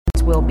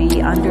will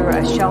be under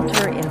a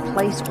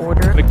shelter-in-place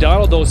order.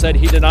 McDonald, though, said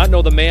he did not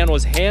know the man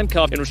was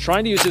handcuffed and was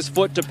trying to use his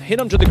foot to pin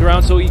him to the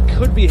ground so he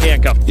could be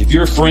handcuffed. If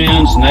your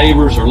friends,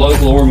 neighbors, or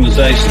local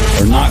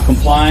organizations are not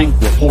complying,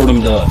 report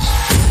them to us.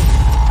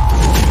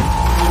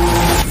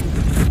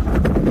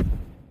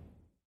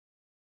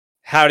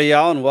 Howdy,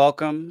 y'all, and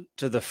welcome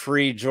to the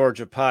Free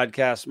Georgia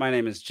Podcast. My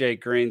name is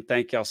Jake Green.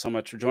 Thank y'all so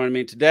much for joining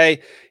me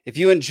today. If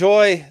you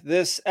enjoy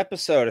this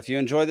episode, if you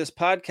enjoy this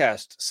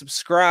podcast,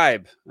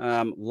 subscribe,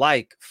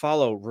 like,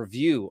 follow,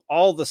 review,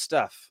 all the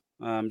stuff.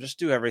 Just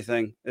do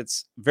everything.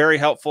 It's very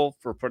helpful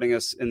for putting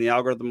us in the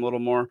algorithm a little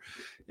more.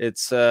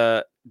 It's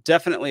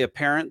definitely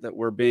apparent that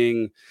we're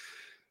being,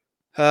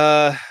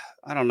 the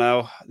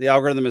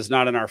algorithm is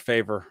not in our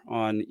favor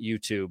on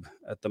YouTube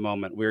at the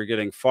moment. We're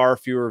getting far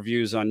fewer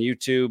views on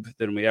YouTube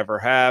than we ever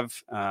have,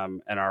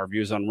 and our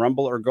views on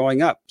Rumble are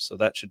going up. So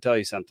that should tell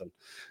you something.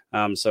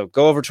 So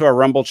go over to our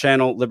Rumble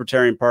channel,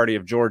 Libertarian Party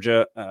of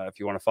Georgia, if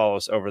you want to follow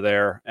us over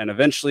there. And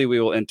eventually we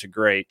will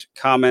integrate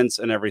comments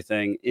and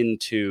everything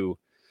into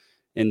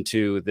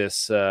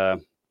this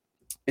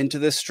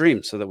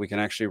stream so that we can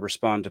actually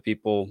respond to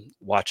people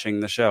watching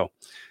the show.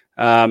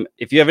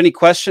 If you have any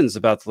questions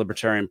about the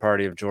Libertarian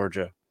Party of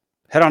Georgia,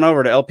 head on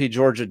over to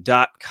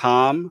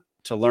lpgeorgia.com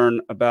to learn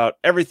about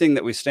everything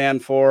that we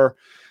stand for.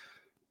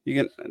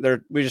 We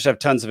just have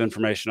tons of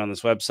information on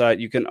this website.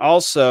 You can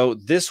also,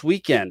 this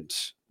weekend,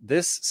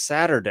 this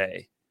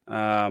Saturday,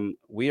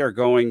 we are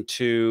going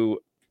to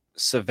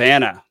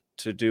Savannah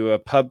to do a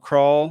pub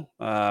crawl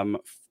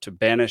to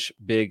banish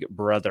Big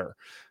Brother,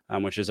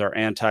 which is our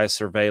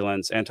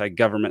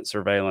anti-government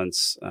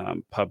surveillance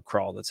pub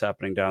crawl that's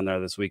happening down there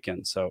this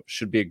weekend. So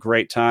should be a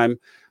great time.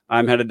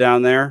 I'm headed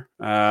down there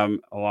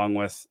along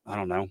with,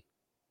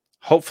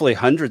 hopefully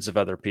hundreds of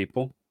other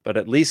people, but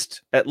at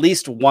least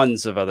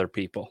ones of other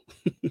people.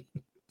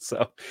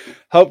 So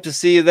hope to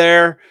see you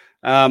there.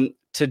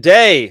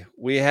 Today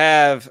we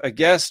have a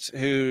guest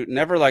who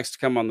never likes to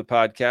come on the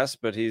podcast,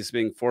 but he's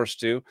being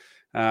forced to.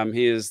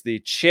 He is the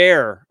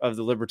chair of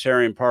the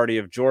Libertarian Party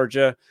of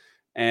Georgia,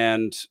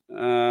 and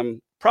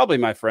probably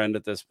my friend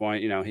at this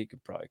point. He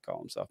could probably call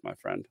himself my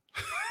friend.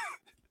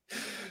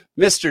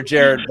 Mr.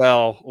 Gerred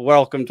Bell,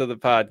 welcome to the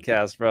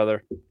podcast,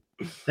 brother.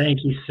 Thank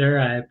you, sir.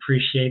 I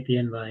appreciate the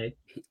invite.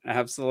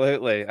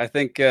 Absolutely. I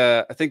think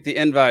the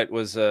invite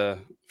was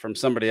from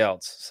somebody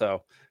else,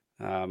 so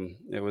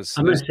it was.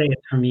 I'm going to say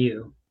it's from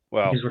you.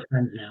 Well, because we're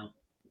friends now.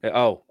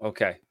 Oh,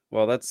 okay.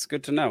 Well, that's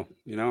good to know.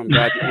 I'm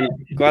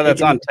glad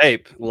that's on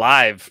tape,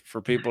 live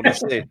for people to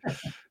see.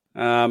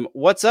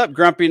 What's up,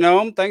 Grumpy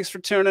Gnome? Thanks for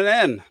tuning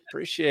in.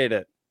 Appreciate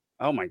it.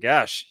 Oh my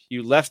gosh,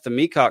 you left the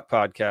Meacock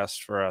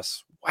podcast for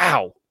us.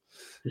 Wow,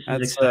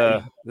 this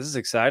is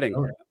exciting.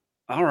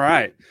 All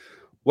right.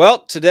 Well,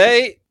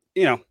 today,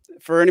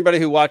 for anybody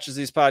who watches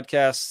these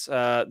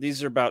podcasts,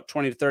 these are about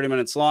 20 to 30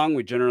 minutes long.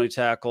 We generally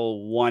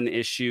tackle one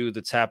issue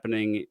that's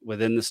happening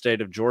within the state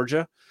of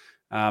Georgia.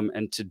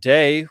 And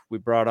today we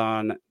brought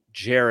on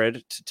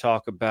Gerred to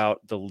talk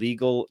about the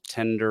Legal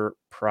Tender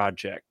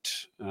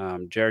Project.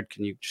 Gerred,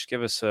 can you just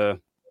give us a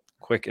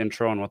quick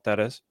intro on what that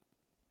is?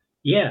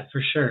 Yeah,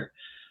 for sure.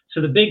 So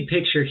the big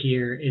picture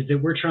here is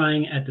that we're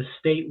trying at the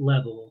state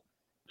level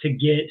to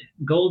get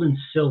gold and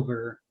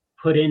silver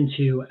put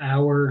into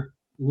our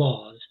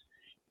laws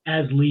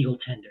as legal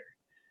tender.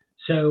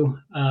 So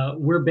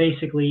we're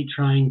basically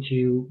trying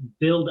to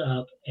build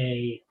up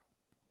a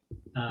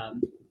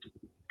kind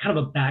of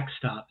a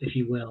backstop, if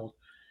you will,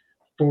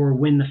 for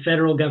when the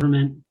federal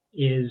government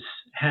is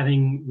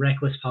having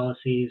reckless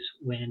policies,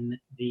 when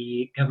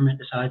the government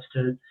decides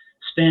to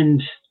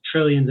spend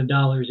trillions of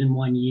dollars in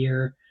 1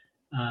 year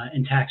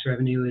and tax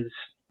revenue is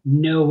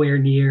nowhere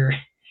near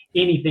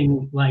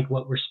anything like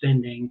what we're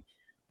spending.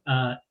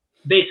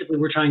 Basically,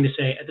 we're trying to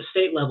say at the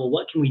state level,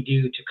 what can we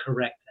do to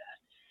correct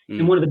that?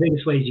 And one of the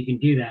biggest ways you can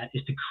do that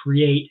is to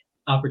create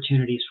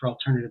opportunities for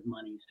alternative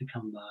monies to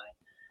come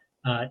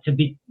by, to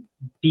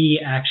be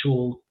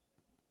actual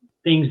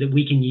things that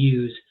we can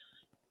use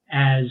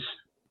as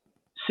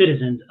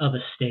citizens of a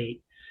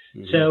state.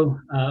 Mm-hmm. So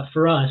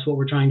for us, what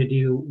we're trying to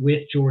do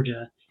with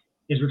Georgia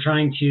is we're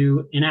trying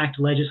to enact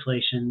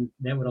legislation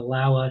that would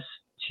allow us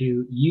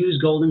to use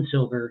gold and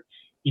silver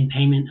in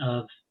payment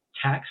of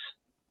tax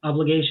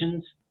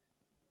obligations,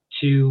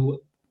 to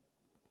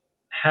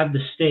have the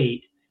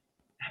state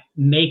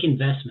make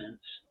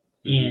investments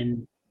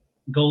in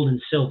gold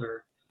and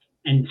silver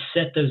and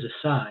set those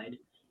aside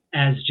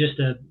as just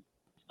a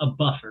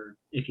buffer,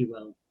 if you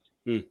will.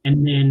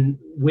 And then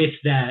with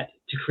that,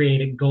 to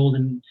create a gold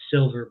and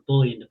silver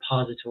bullion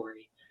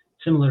depository,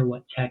 similar to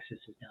what Texas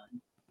has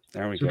done.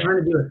 There we go. We're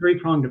trying to do a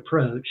three-pronged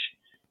approach,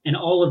 and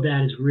all of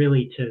that is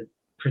really to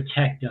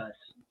protect us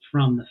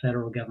from the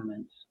federal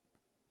government's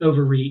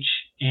overreach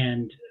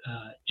and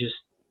just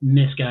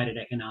misguided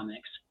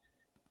economics.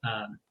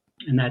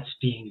 And that's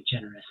being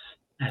generous.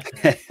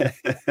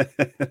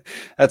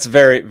 That's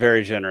very,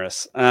 very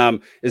generous.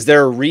 Is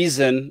there a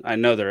reason? I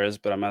know there is,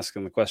 but I'm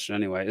asking the question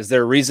anyway. Is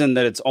there a reason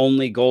that it's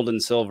only gold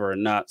and silver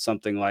and not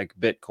something like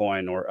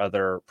Bitcoin or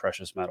other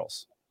precious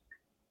metals?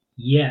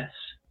 Yes.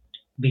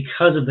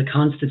 because of the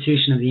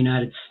Constitution of the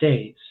United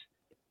States,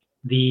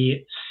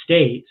 the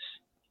states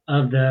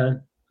of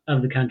the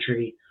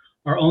country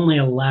are only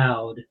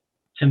allowed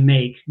to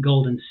make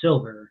gold and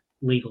silver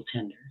legal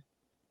tender.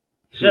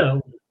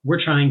 So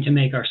we're trying to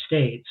make our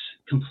states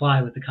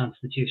comply with the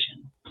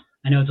Constitution.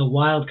 I know it's a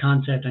wild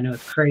concept. I know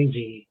it's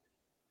crazy,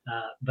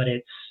 but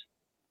it's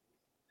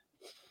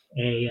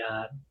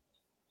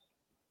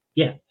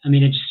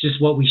it's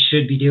just what we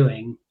should be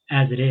doing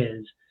as it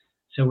is.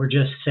 So we're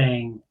just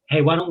saying,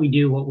 hey, why don't we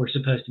do what we're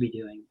supposed to be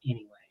doing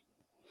anyway?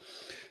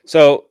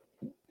 So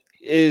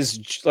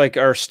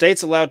are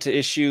states allowed to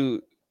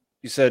issue,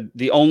 you said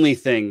the only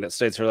thing that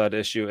states are allowed to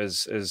issue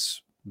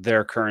is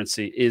their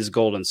currency is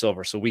gold and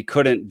silver. So we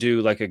couldn't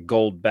do like a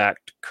gold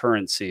backed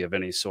currency of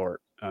any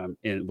sort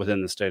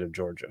within the state of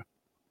Georgia.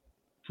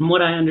 From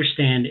what I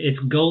understand, it's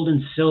gold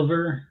and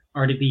silver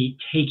are to be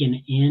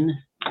taken in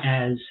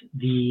as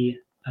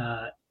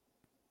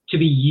to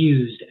be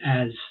used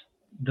as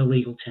the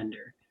legal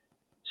tender.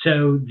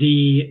 So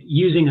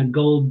using a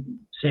gold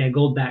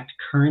backed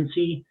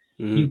currency,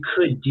 you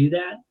could do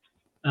that,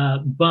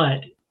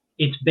 but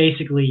it's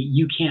basically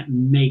you can't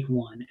make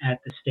one at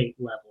the state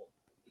level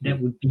that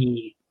would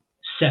be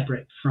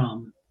separate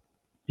from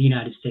the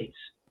United States.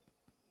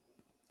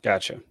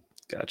 Gotcha.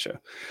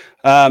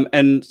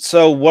 And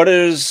so what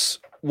is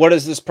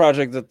this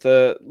project that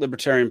the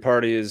Libertarian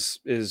Party is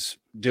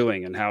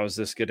doing, and how is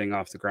this getting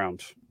off the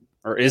ground?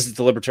 Or is it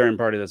the Libertarian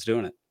Party that's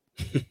doing it?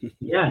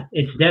 Yeah,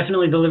 it's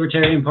definitely the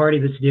Libertarian Party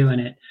that's doing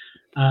it.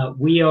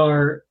 We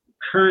are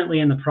currently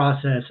in the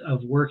process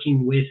of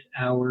working with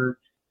our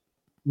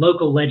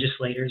local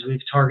legislators.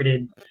 We've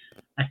targeted,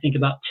 I think,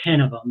 about 10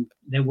 of them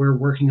that we're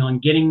working on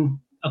getting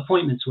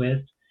appointments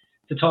with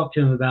to talk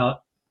to them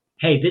about,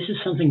 hey, this is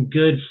something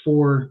good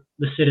for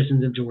the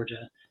citizens of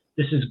Georgia.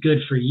 This is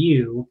good for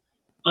you.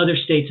 Other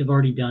states have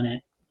already done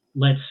it.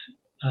 Let's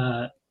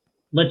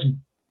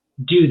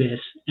do this.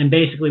 And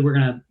basically, we're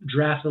going to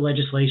draft the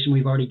legislation.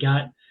 We've already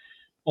got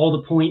all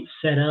the points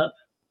set up,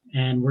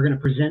 and we're going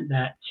to present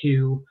that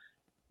to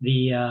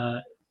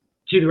the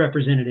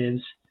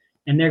representatives,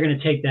 and they're going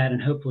to take that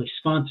and hopefully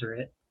sponsor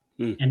it.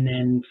 And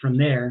then from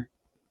there,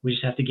 we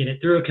just have to get it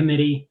through a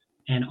committee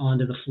and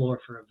onto the floor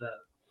for a vote.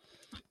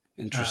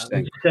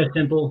 Interesting. It's so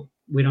simple.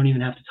 We don't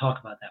even have to talk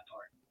about that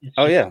part.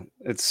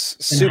 It's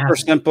super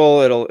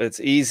simple. It's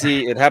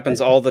easy. It happens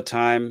all the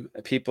time.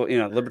 People,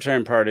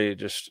 Libertarian Party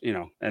just,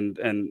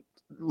 and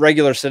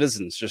regular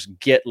citizens just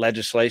get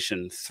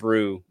legislation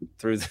through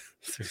the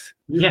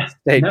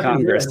state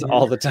Congress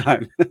all the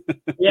time.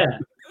 Yeah.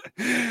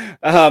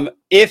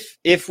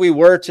 If we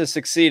were to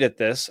succeed at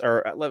this,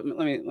 or let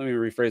me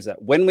rephrase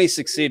that. When we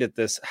succeed at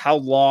this, how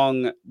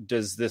long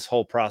does this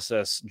whole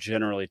process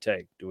generally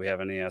take? Do we have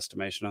any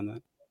estimation on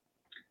that?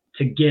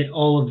 To get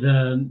all of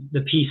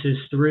the pieces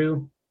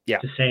through,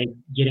 to say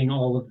getting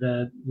all of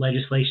the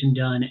legislation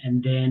done,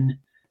 and then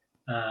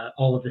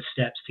all of the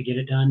steps to get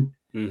it done.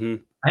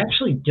 I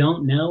actually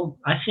don't know.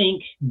 I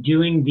think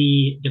doing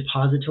the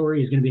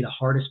depository is going to be the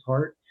hardest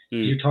part.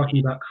 You're talking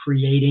about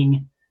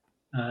creating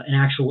an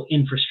actual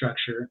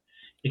infrastructure.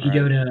 If you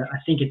go to, I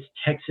think it's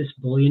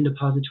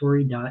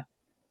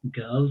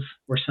texasbulliondepository.gov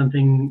or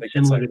something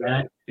similar to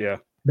that. Yeah.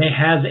 They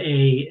have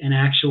an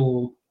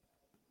actual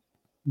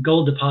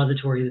gold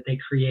depository that they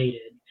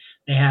created.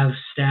 They have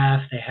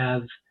staff, they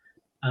have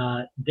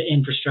the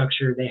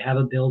infrastructure, they have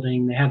a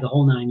building, they have the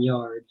whole 9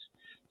 yards.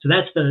 So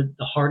that's the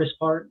hardest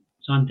part.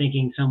 So I'm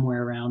thinking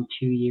somewhere around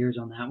 2 years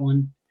on that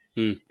one.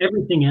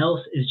 Everything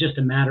else is just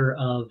a matter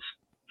of,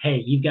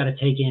 hey, you've got to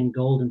take in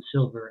gold and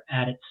silver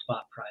at its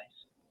spot price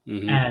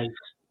as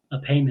a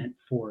payment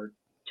for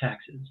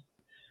taxes.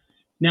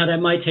 Now,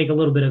 that might take a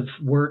little bit of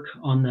work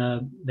on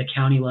the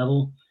county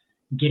level,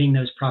 getting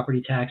those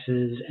property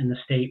taxes and the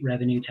state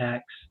revenue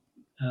tax,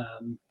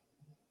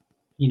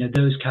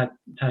 those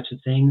types of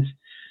things.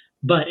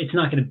 But it's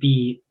not going to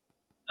be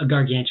a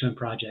gargantuan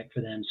project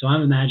for them. So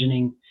I'm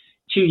imagining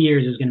 2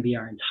 years is going to be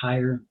our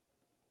entire,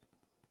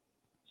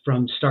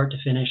 from start to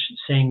finish,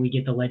 saying we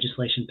get the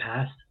legislation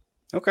passed.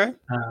 Okay.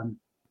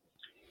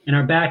 And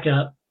our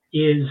backup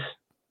is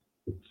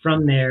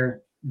from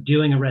there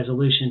doing a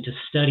resolution to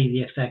study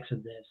the effects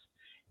of this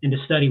and to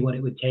study what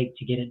it would take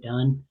to get it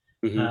done.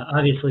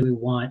 Obviously, we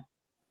want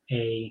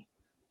a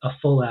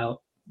full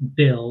out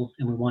bill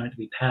and we want it to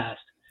be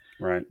passed.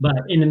 Right. But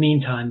in the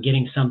meantime,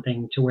 getting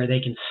something to where they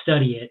can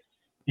study it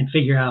and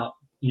figure out,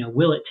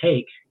 will it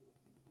take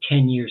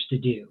 10 years to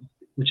do?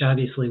 Which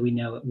obviously we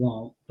know it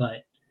won't,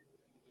 but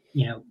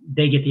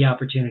they get the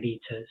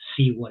opportunity to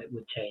see what it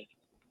would take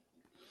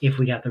if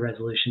we got the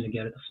resolution to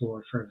go to the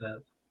floor for a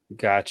vote.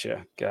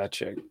 Gotcha.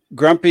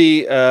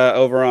 Grumpy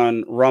over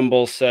on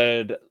Rumble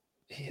said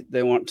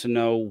they want to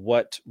know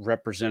what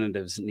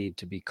representatives need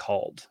to be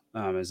called.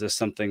 Is this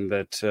something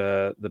that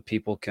the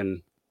people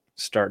can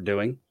start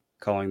doing,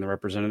 calling the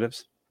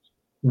representatives?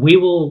 We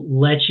will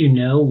let you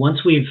know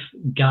once we've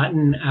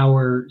gotten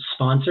our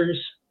sponsors,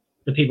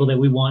 the people that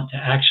we want to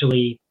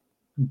actually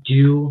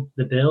do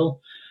the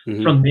bill.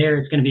 From there,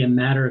 it's going to be a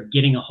matter of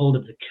getting a hold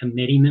of the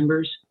committee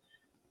members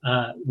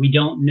We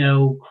don't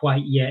know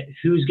quite yet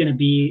who's going to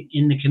be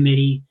in the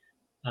committee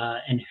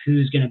and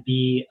who's going to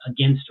be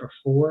against or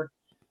for.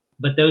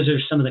 But those are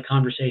some of the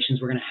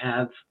conversations we're going to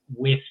have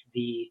with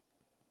the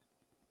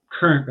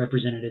current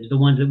representatives, the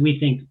ones that we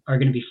think are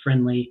going to be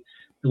friendly,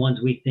 the ones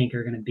we think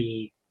are going to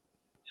be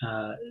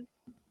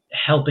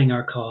helping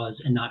our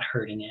cause and not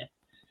hurting it.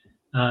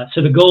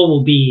 So the goal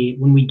will be,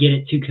 when we get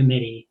it to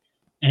committee,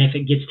 and if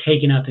it gets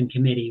taken up in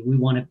committee, we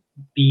want to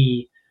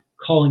be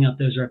calling up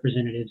those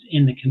representatives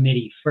in the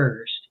committee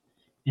first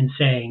and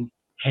saying,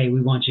 hey,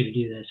 we want you to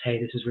do this.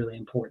 Hey, this is really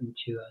important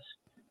to us.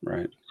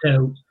 Right.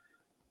 So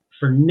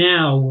for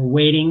now, we're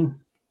waiting,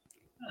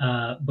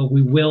 but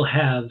we will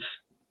have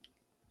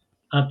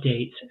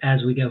updates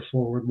as we go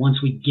forward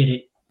once we get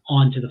it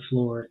onto the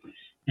floor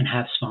and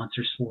have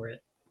sponsors for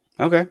it.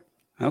 Okay.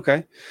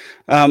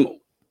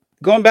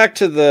 Going back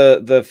to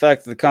the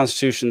fact that the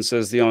Constitution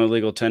says the only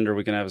legal tender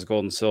we can have is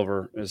gold and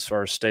silver as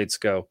far as states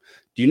go.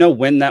 Do you know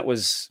when that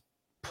was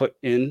put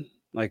in?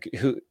 Like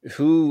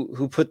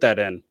who put that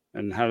in,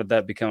 and how did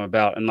that become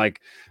about? And like,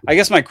 I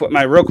guess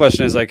my real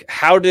question is like,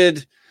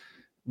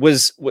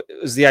 was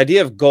the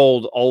idea of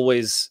gold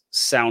always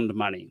sound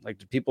money? Like,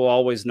 did people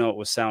always know it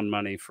was sound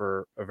money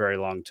for a very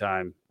long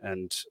time?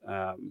 And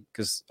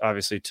because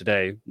obviously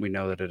today we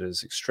know that it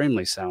is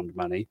extremely sound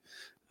money.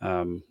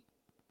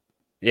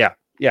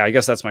 Yeah, I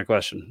guess that's my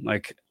question.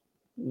 Like,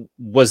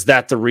 was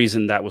that the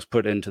reason that was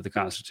put into the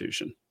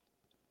Constitution?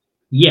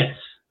 Yes,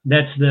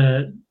 that's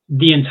the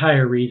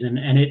entire reason,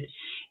 and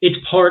it's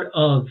part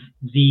of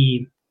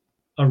the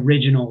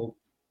original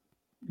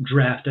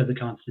draft of the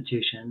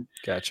Constitution.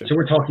 Gotcha. So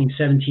we're talking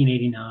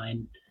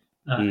 1789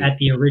 at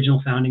the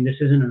original founding. This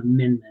isn't an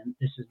amendment.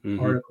 This is an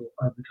article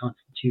of the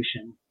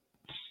Constitution,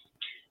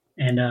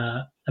 and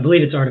I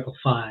believe it's Article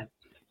 5.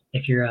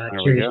 If you're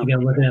curious, you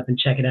go look it up and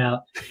check it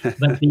out.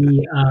 But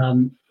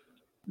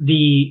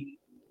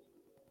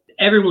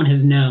everyone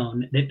has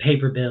known that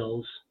paper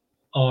bills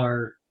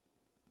are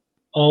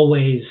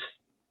always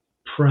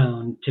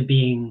prone to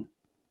being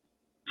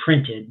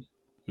printed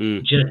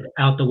just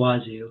out the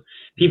wazoo.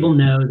 People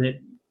know that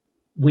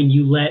when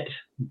you let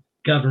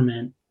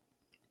government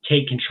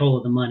take control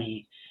of the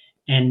money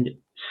and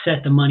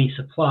set the money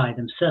supply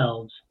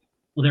themselves,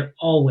 well, they're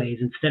always,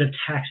 instead of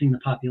taxing the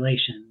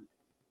population,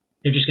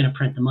 they're just going to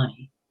print the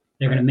money.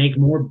 They're going to make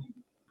more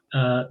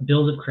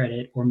bills of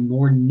credit or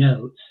more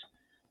notes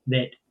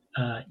that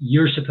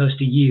you're supposed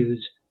to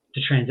use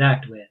to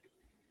transact with.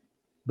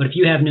 But if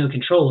you have no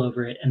control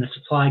over it and the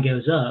supply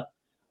goes up,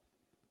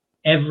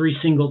 every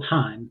single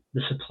time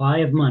the supply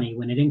of money,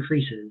 when it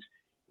increases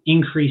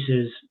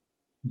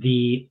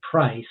the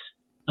price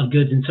of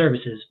goods and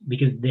services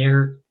because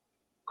their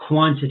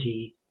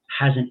quantity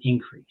hasn't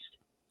increased.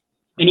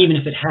 And even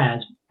if it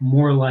has,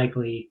 more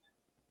likely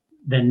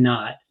than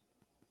not,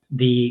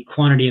 the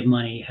quantity of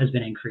money has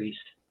been increased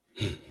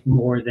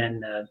more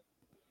than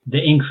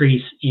the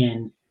increase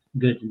in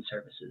goods and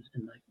services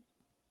in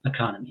the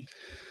economy.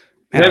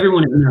 So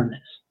everyone has known this.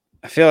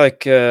 I feel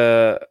like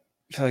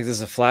this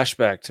is a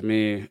flashback to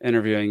me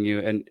interviewing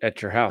you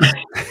at your house.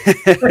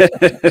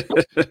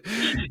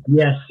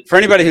 Yes. For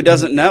anybody who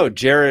doesn't know,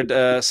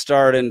 Gerred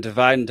starred in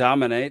Divide and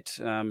Dominate.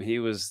 He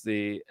was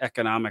the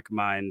economic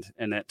mind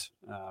in it.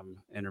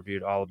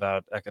 Interviewed all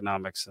about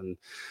economics and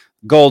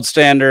gold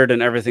standard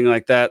and everything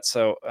like that.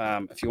 So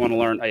if you want to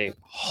learn a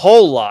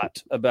whole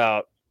lot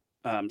about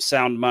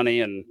sound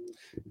money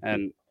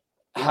and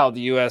how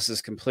the U.S.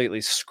 is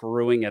completely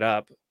screwing it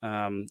up,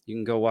 you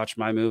can go watch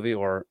my movie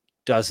or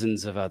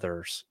dozens of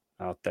others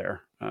out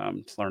there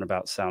to learn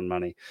about sound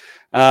money.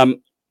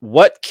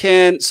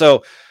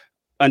 So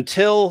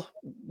until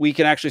we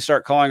can actually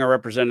start calling our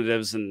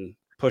representatives and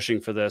pushing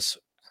for this,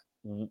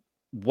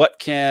 what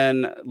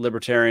can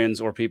libertarians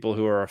or people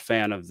who are a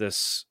fan of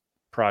this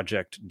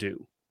project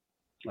do,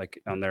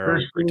 like on their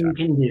own free time? First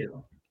thing you can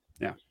do,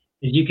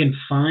 is you can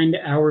find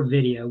our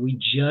video. We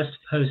just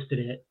posted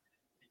it.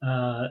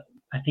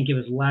 I think it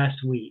was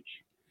last week.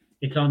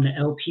 It's on the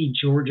LP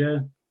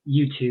Georgia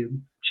YouTube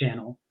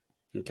channel.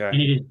 Okay.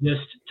 And it is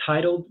just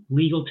titled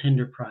Legal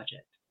Tender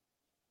Project.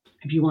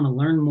 If you want to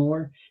learn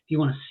more, if you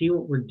want to see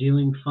what we're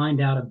doing, find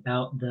out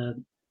about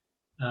the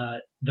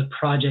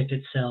project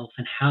itself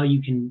and how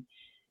you can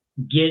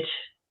get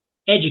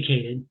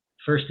educated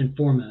first and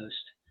foremost,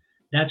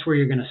 that's where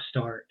you're going to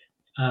start.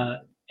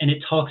 And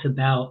it talks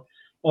about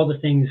all the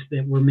things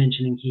that we're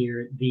mentioning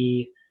here,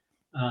 the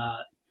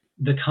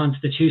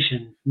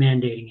Constitution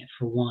mandating it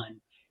for one,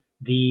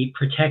 the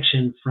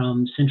protection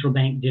from central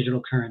bank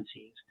digital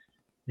currencies.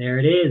 There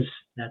it is.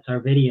 That's our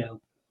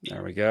video.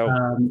 There we go.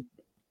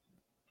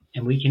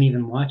 And we can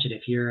even watch it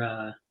if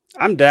you're...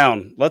 I'm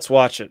down. Let's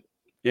watch it.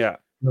 Yeah.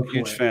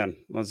 Huge it. fan.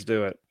 Let's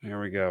do it. Here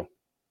we go.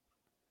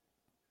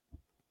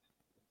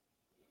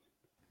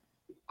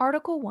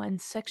 Article 1,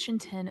 Section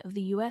 10 of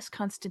the U.S.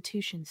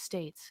 Constitution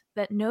states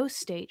that no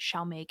state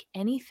shall make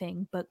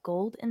anything but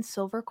gold and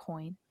silver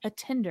coin a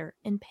tender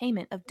in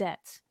payment of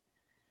debts.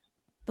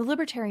 The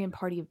Libertarian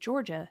Party of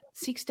Georgia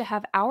seeks to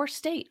have our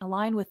state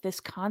align with this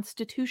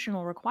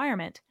constitutional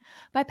requirement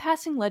by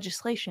passing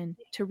legislation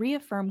to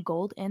reaffirm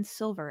gold and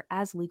silver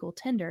as legal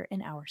tender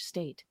in our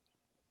state.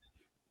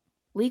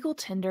 Legal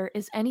tender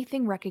is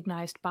anything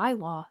recognized by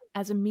law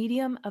as a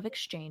medium of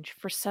exchange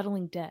for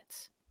settling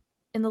debts.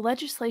 In the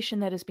legislation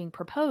that is being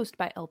proposed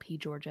by LP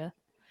Georgia,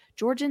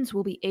 Georgians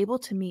will be able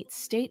to meet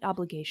state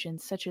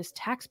obligations such as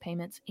tax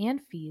payments and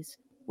fees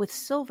with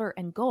silver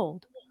and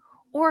gold,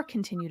 or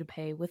continue to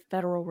pay with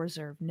Federal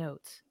Reserve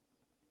notes.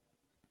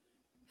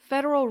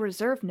 Federal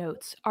Reserve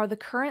notes are the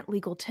current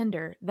legal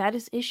tender that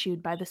is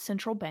issued by the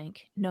central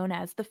bank known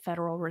as the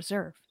Federal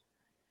Reserve.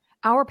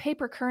 Our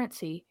paper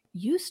currency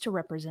used to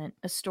represent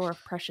a store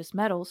of precious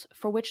metals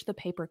for which the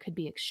paper could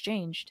be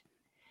exchanged.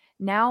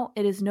 Now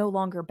it is no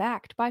longer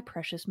backed by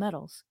precious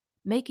metals,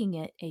 making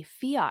it a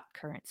fiat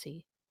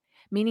currency,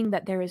 meaning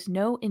that there is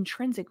no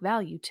intrinsic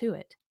value to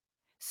it.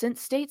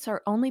 Since states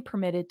are only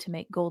permitted to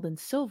make gold and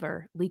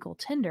silver legal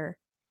tender,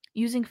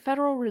 using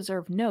Federal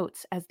Reserve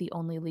notes as the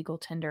only legal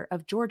tender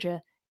of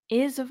Georgia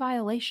is a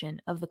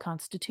violation of the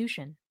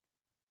Constitution.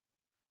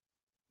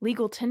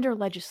 Legal tender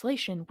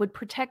legislation would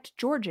protect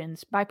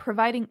Georgians by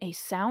providing a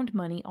sound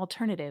money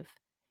alternative.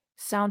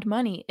 Sound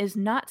money is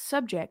not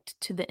subject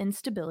to the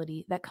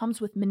instability that comes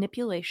with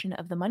manipulation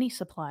of the money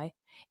supply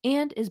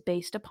and is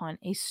based upon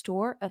a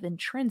store of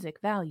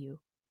intrinsic value.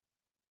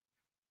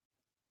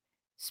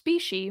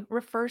 Specie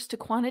refers to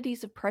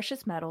quantities of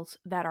precious metals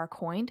that are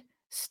coined,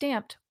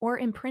 stamped, or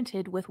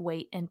imprinted with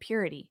weight and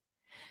purity.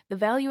 The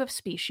value of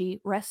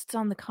specie rests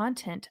on the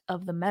content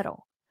of the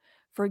metal.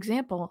 For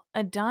example,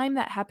 a dime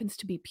that happens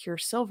to be pure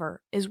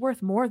silver is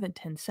worth more than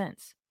 10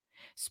 cents.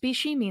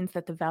 Specie means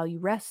that the value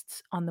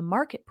rests on the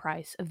market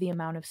price of the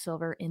amount of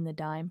silver in the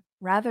dime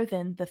rather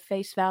than the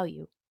face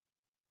value.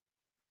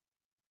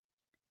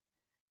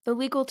 The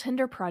Legal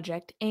Tender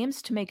Project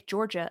aims to make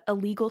Georgia a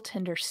legal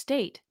tender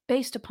state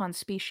based upon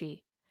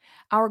specie.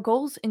 Our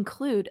goals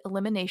include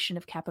elimination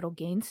of capital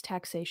gains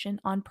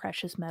taxation on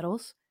precious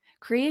metals,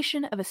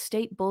 creation of a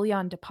state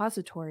bullion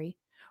depository,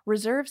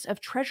 reserves of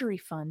treasury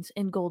funds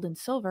in gold and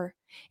silver,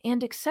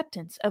 and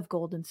acceptance of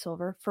gold and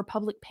silver for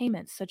public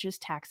payments such as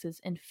taxes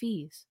and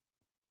fees.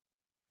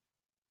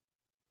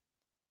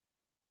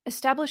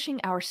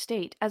 Establishing our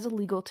state as a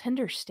legal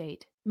tender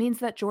state means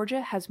that Georgia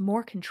has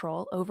more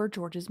control over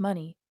Georgia's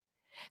money.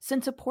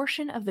 Since a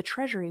portion of the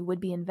treasury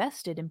would be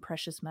invested in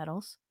precious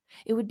metals,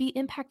 it would be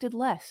impacted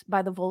less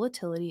by the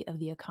volatility of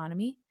the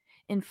economy,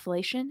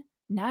 inflation,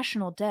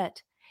 national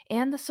debt,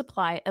 and the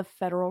supply of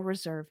Federal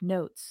Reserve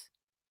notes.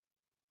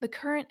 The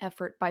current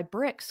effort by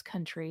BRICS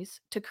countries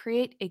to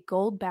create a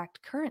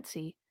gold-backed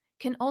currency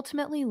can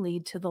ultimately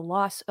lead to the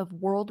loss of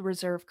world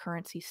reserve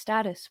currency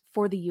status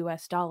for the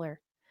US dollar.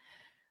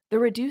 The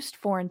reduced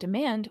foreign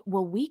demand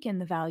will weaken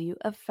the value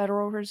of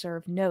Federal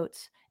Reserve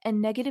notes and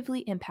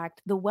negatively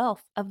impact the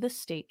wealth of the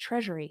state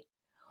treasury.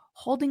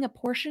 Holding a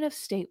portion of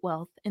state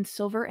wealth in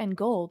silver and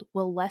gold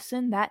will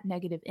lessen that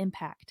negative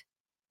impact.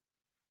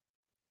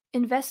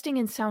 Investing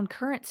in sound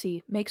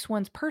currency makes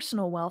one's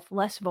personal wealth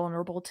less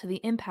vulnerable to the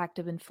impact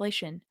of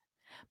inflation.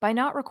 By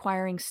not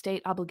requiring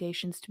state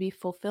obligations to be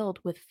fulfilled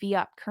with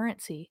fiat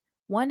currency,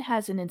 one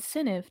has an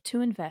incentive to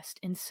invest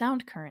in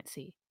sound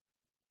currency.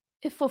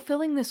 If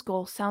fulfilling this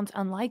goal sounds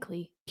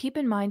unlikely, keep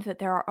in mind that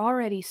there are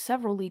already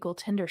several legal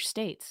tender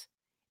states.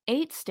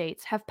 8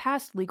 states have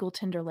passed legal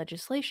tender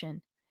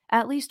legislation.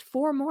 At least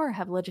 4 more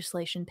have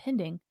legislation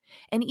pending,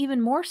 and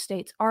even more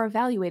states are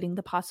evaluating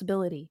the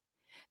possibility.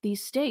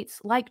 These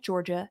states, like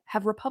Georgia,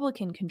 have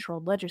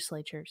Republican-controlled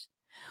legislatures,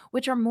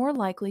 which are more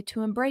likely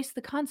to embrace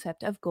the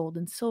concept of gold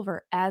and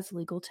silver as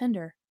legal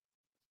tender.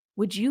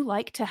 Would you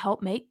like to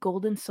help make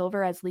gold and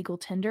silver as legal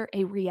tender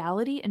a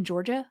reality in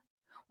Georgia?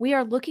 We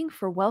are looking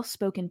for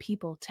well-spoken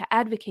people to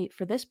advocate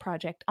for this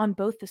project on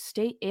both the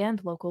state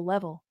and local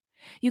level.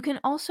 You can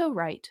also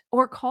write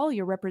or call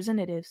your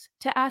representatives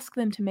to ask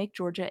them to make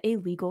Georgia a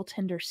legal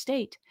tender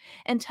state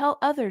and tell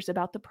others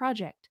about the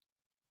project.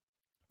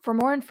 For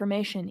more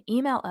information,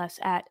 email us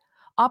at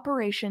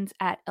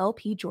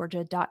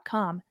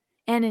operations@lpgeorgia.com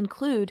and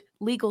include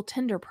Legal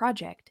Tender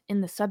Project in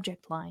the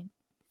subject line.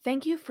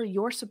 Thank you for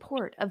your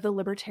support of the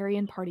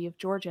Libertarian Party of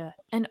Georgia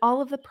and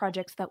all of the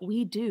projects that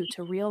we do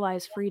to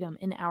realize freedom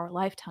in our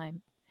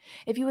lifetime.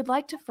 If you would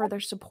like to further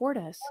support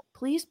us,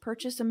 please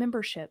purchase a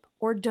membership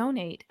or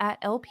donate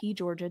at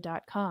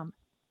lpgeorgia.com.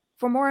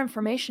 For more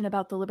information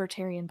about the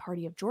Libertarian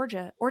Party of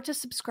Georgia or to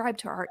subscribe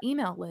to our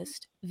email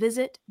list,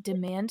 visit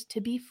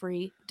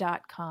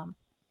demandtobefree.com.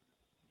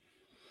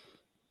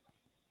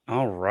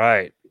 All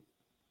right.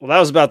 Well, that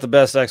was about the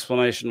best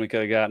explanation we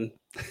could have gotten.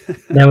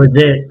 That was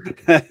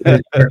it. That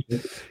was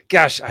perfect.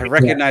 Gosh, I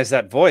recognize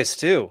that voice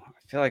too. I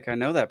feel like I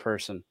know that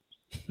person.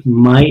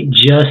 Might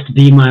just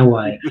be my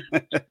wife.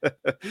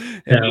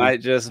 It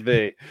might just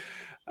be.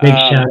 Big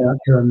shout out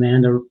to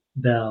Amanda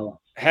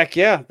Bell. Heck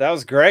yeah, that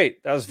was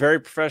great. That was very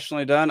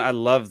professionally done. I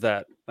love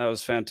that. That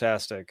was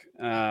fantastic.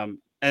 And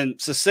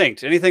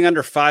succinct. Anything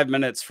under 5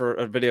 minutes for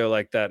a video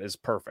like that is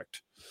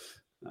perfect.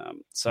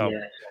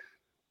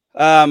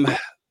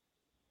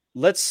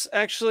 let's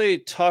actually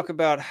talk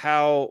about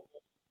how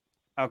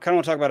I kind of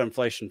want to talk about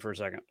inflation for a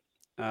second,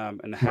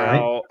 and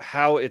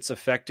how it's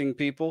affecting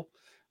people,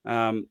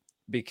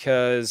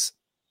 because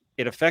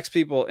it affects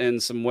people in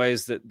some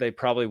ways that they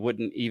probably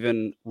wouldn't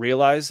even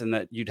realize, and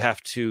that you'd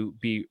have to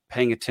be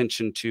paying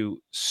attention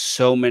to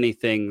so many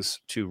things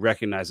to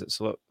recognize it.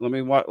 So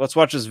let's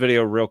watch this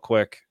video real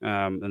quick,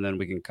 and then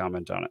we can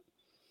comment on it.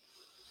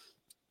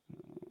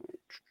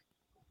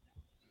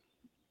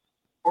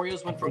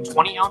 Oreos went from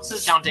 20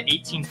 ounces down to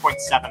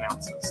 18.7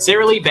 ounces.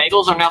 Sara Lee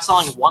bagels are now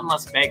selling one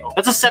less bagel.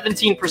 That's a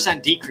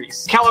 17%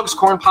 decrease. Kellogg's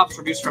Corn Pops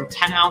reduced from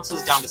 10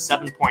 ounces down to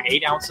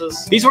 7.8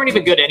 ounces. These weren't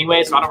even good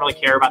anyway, so I don't really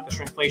care about the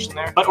shrinkflation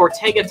there. But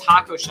Ortega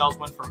taco shells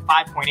went from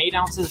 5.8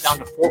 ounces down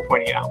to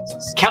 4.8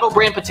 ounces. Kettle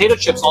brand potato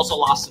chips also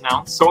lost an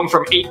ounce, going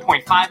from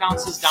 8.5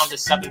 ounces down to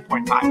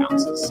 7.5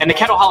 ounces. And the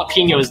Kettle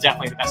jalapeno is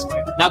definitely the best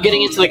way. Now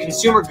getting into the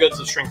consumer goods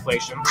of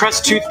shrinkflation.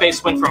 Crest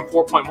toothpaste went from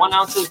 4.1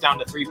 ounces down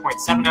to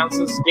 3.7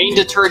 ounces. Gain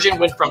detergent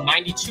went from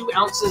 92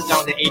 ounces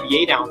down to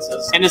 88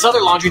 ounces. And this other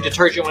laundry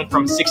detergent went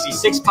from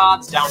 66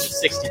 pods down to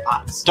 60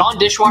 pods. Dawn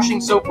dishwashing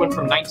soap went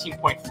from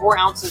 19.4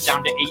 ounces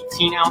down to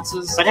 18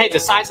 ounces. But hey, the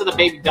size of the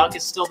baby duck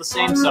is still the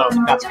same, so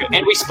that's good.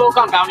 And we spoke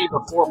on Bounty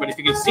before, but if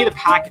you can see the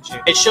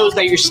packaging, it shows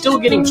that you're still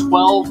getting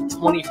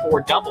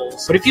 12/24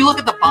 doubles. But if you look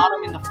at the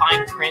bottom in the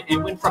fine print, it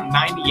went from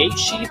 98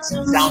 sheets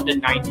down to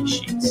 90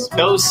 sheets.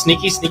 Those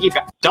sneaky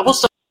double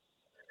stuff.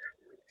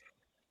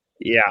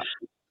 Yeah.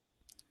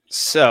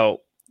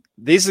 So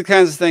these are the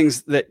kinds of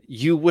things that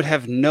you would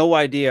have no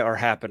idea are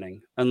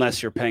happening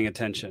unless you're paying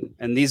attention.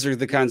 And these are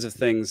the kinds of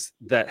things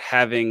that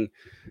having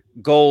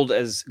gold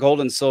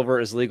and silver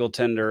as legal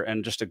tender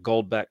and just a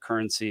gold-backed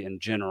currency in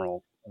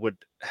general would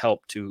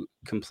help to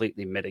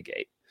completely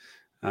mitigate.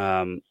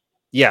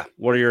 Yeah.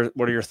 What are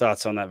your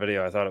thoughts on that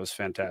video? I thought it was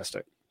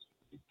fantastic.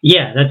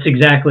 Yeah, that's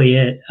exactly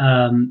it.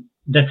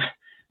 That's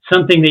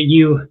something that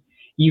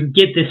you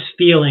get this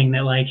feeling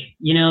that, like,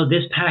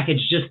 this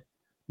package just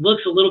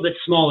looks a little bit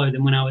smaller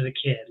than when I was a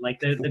kid. Like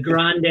the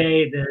grande,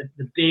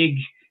 the big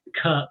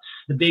cups,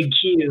 the big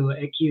Q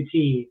at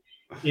QT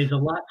is a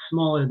lot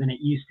smaller than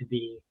it used to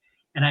be.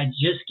 And I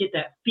just get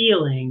that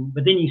feeling,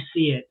 but then you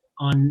see it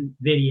on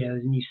videos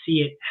and you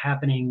see it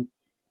happening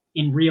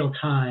in real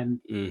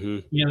time. Mm-hmm.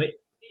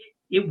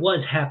 It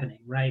was happening,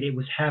 right? It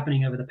was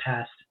happening over the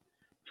past,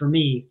 for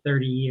me,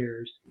 30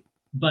 years,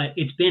 but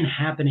it's been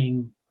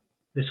happening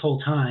this whole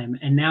time.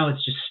 And now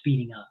it's just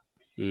speeding up.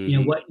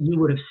 Mm-hmm. What you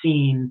would have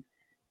seen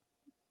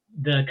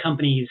the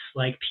companies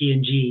like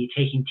P&G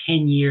taking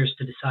 10 years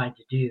to decide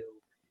to do,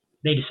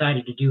 they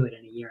decided to do it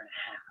in a year and a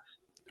half.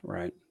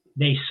 Right.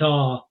 They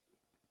saw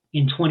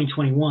in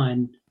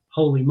 2021,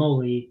 holy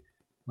moly,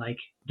 like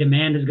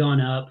demand has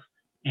gone up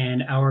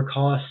and our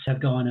costs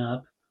have gone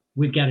up.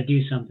 We've got to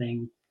do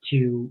something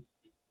to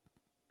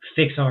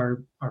fix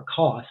our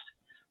cost.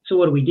 So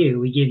what do?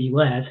 We give you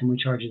less and we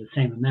charge you the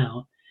same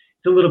amount.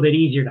 It's a little bit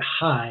easier to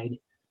hide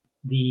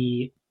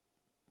the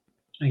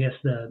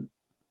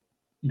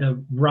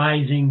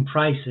rising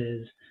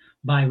prices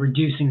by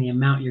reducing the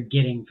amount you're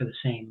getting for the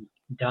same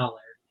dollar.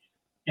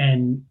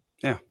 And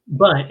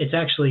but it's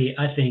actually,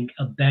 I think,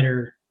 a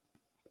better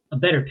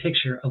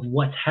picture of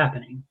what's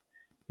happening,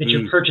 that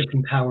your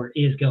purchasing power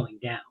is going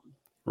down.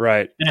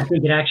 Right. And I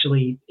think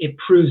it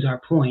proves our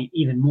point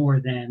even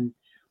more than,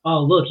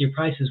 oh, look, your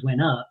prices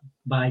went up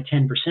by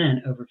 10%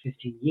 over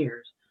 15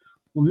 years.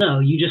 Well, no,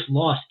 you just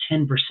lost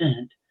 10%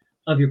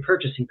 of your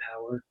purchasing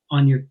power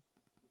on your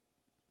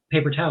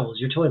paper towels,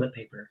 your toilet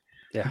paper,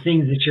 the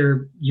things that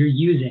you're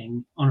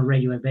using on a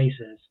regular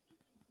basis,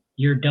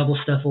 your double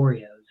stuffed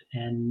Oreos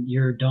and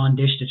your Dawn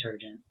dish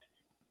detergent.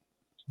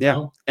 Yeah,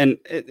 well, and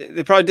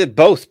they probably did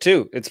both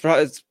too. It's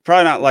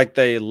probably not like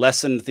they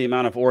lessened the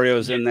amount of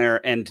Oreos in there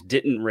and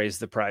didn't raise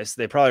the price.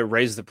 They probably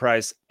raised the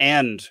price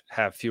and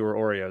have fewer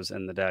Oreos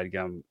in the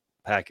dadgum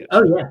package.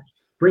 Oh yeah,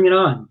 bring it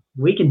on.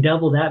 We can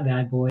double that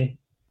bad boy.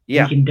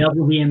 Yeah, we can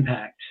double the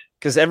impact.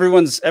 Because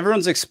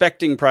everyone's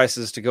expecting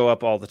prices to go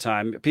up all the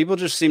time. People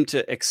just seem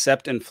to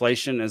accept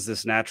inflation as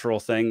this natural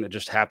thing that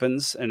just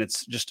happens, and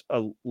it's just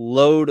a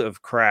load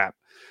of crap.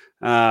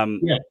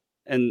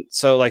 And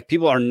so, like,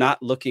 people are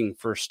not looking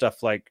for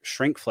stuff like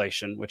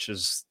shrinkflation, which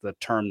is the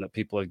term that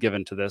people have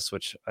given to this,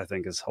 which I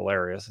think is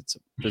hilarious. It's a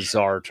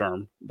bizarre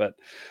term, but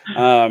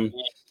I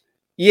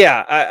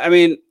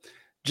mean,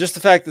 just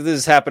the fact that this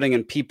is happening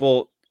and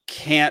people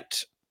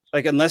can't,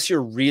 like, unless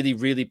you're really,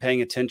 really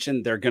paying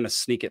attention, they're going to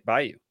sneak it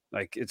by you.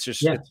 Like, it's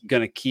just it's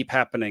going to keep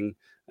happening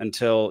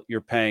until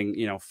you're paying,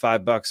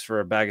 $5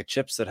 for a bag of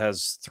chips that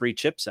has 3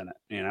 chips in it,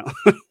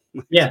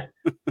 Yeah.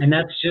 And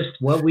that's just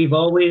what we've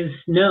always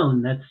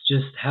known. That's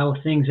just how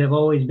things have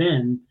always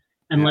been,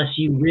 unless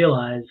you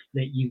realize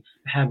that you've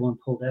had one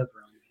pulled over on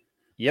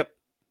you.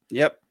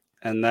 Yep.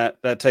 And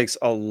that takes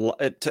a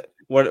lot.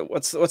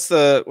 What's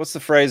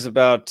the phrase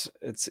about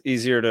it's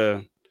easier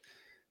to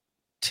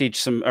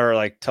teach some or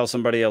like tell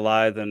somebody a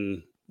lie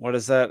than what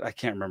is that? I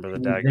can't remember the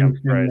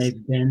daggum phrase.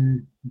 They've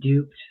been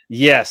duped.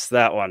 Yes,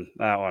 that one.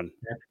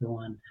 That's the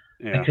one.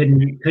 Yeah. I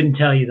couldn't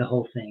tell you the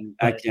whole thing.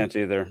 I can't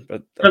either,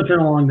 but something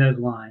along those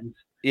lines.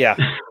 Yeah.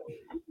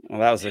 Well,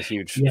 that was a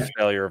huge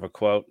failure of a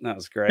quote. That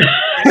was great.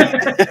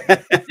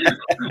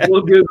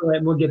 We'll Google it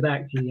and we'll get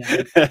back to you.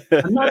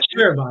 I'm not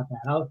sure about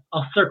that.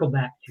 I'll circle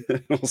back to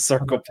it. We'll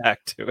circle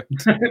back to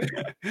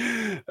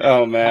it.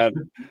 Oh, man.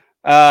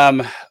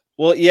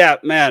 Well, yeah,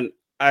 man,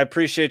 I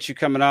appreciate you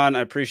coming on.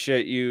 I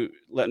appreciate you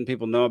letting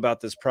people know about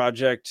this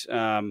project.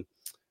 Anything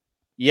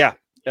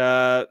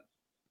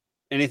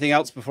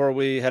else before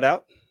we head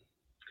out?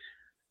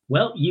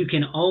 Well, you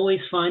can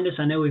always find us.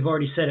 I know we've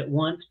already said it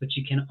once, but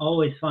you can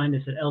always find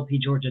us at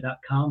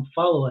lpgeorgia.com.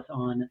 Follow us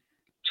on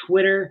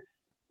Twitter.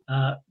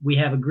 We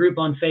have a group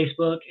on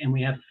Facebook, and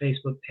we have a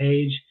Facebook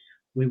page.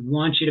 We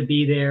want you to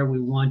be there.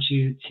 We want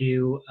you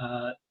to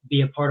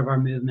be a part of our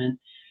movement.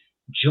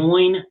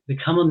 Join,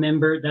 become a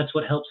member. That's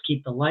what helps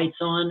keep the lights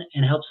on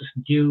and helps us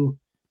do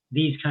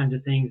these kinds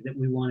of things that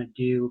we want to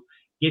do,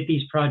 get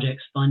these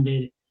projects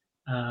funded.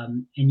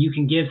 And you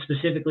can give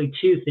specifically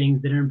to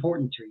things that are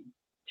important to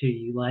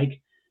you, like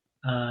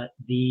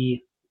the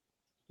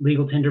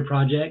Legal Tender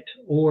Project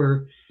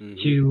or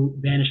to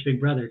Banish Big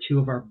Brother, two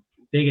of our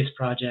biggest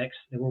projects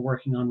that we're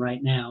working on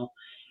right now.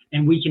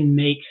 And we can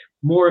make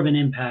more of an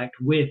impact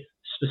with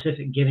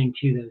specific giving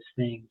to those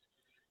things.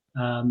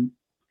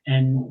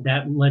 And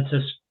that lets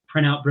us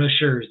print out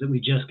brochures that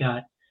we just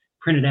got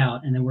printed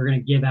out, and then we're going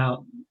to give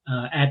out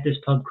at this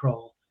pub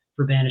crawl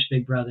for Banish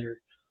Big Brother,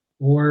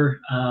 or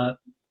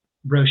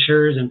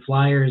brochures and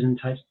flyers and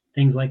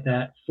things like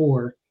that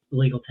for the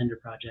Legal Tender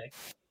Project.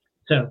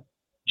 So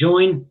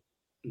join,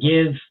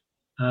 give,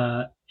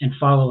 and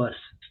follow us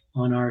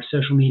on our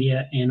social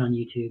media and on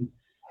YouTube,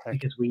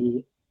 because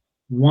we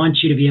want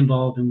you to be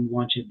involved and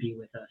want you to be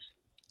with us.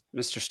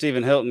 Mr.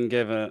 Stephen Hilton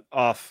gave an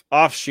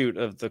offshoot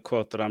of the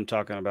quote that I'm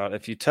talking about.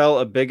 If you tell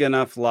a big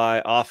enough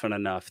lie often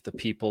enough, the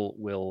people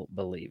will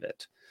believe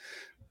it.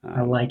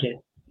 I like it.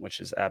 Which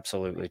is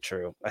absolutely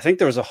true. I think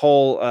there was a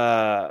whole,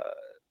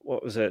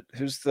 what was it?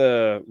 Who's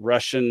the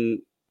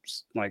Russian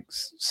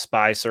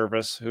spy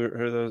service?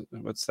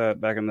 What's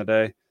that back in the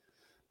day?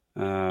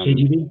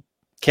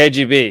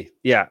 KGB.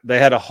 Yeah. They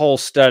had a whole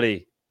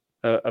study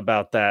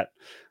about that.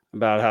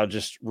 About how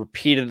just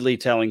repeatedly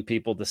telling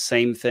people the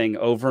same thing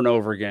over and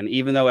over again,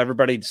 even though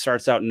everybody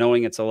starts out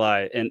knowing it's a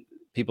lie, and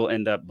people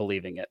end up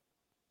believing it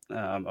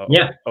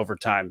over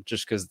time,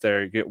 just because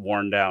they get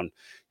worn down.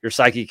 Your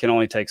psyche can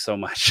only take so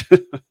much.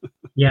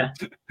 Yeah.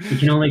 You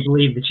can only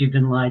believe that you've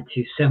been lied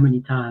to so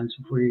many times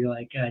before you're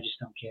like, I just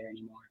don't care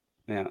anymore.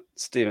 Yeah.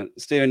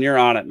 Steven, you're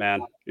on it,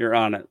 man. You're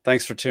on it.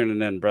 Thanks for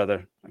tuning in,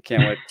 brother. I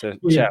can't wait to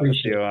chat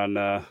with you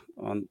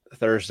on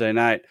Thursday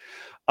night.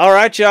 All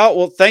right, y'all.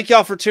 Well, thank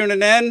y'all for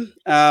tuning in.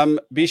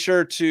 Be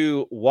sure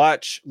to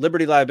watch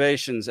Liberty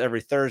Libations every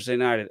Thursday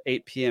night at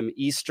 8 p.m.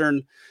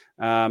 Eastern.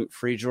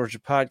 Free Georgia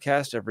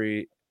podcast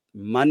every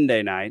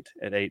Monday night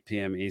at 8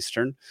 p.m.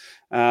 Eastern.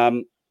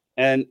 And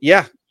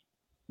yeah,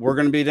 we're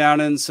going to be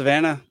down in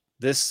Savannah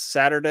this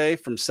Saturday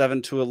from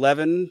 7 to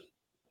 11,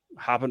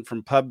 hopping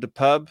from pub to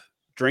pub,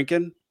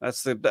 drinking.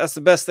 That's the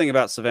best thing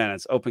about Savannah.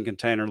 It's open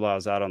container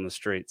laws out on the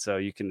street, so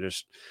you can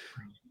just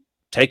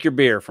take your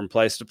beer from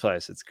place to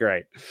place. It's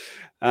great.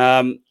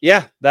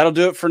 That'll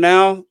do it for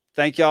now.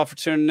 Thank y'all for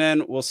tuning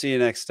in. We'll see you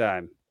next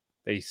time.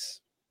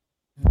 Peace.